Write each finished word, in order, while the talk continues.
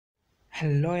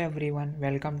Hello everyone,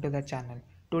 welcome to the channel.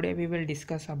 Today we will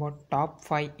discuss about top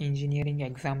 5 engineering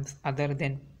exams other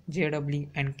than JEE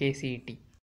and KCET.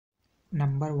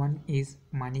 Number 1 is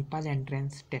Manipal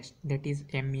Entrance Test, that is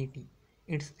MET.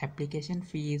 Its application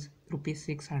fee is Rs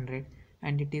 600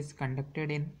 and it is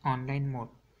conducted in online mode,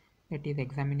 that is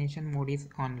examination mode is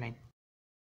online.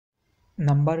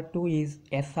 Number 2 is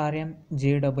SRM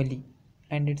JEE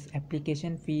and its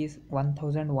application fee is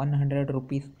 1100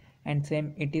 rupees and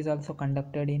same it is also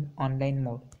conducted in online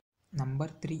mode. Number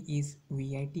 3 is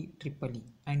VIT EEE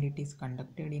and it is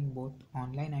conducted in both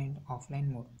online and offline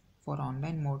mode. For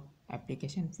online mode,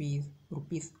 application fee is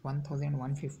Rs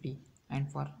 1150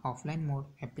 and for offline mode,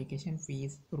 application fee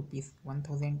is Rs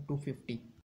 1250.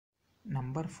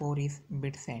 Number 4 is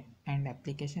BITSAT and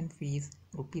application fee is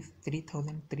Rs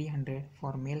 3300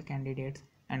 for male candidates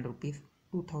and Rs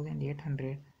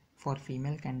 2800 for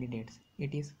female candidates.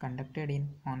 It is conducted in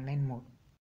online mode.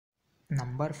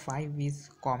 Number 5 is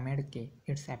COMED-K.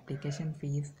 Its application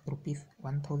fee is Rs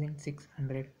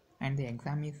 1600 and the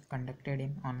exam is conducted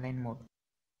in online mode.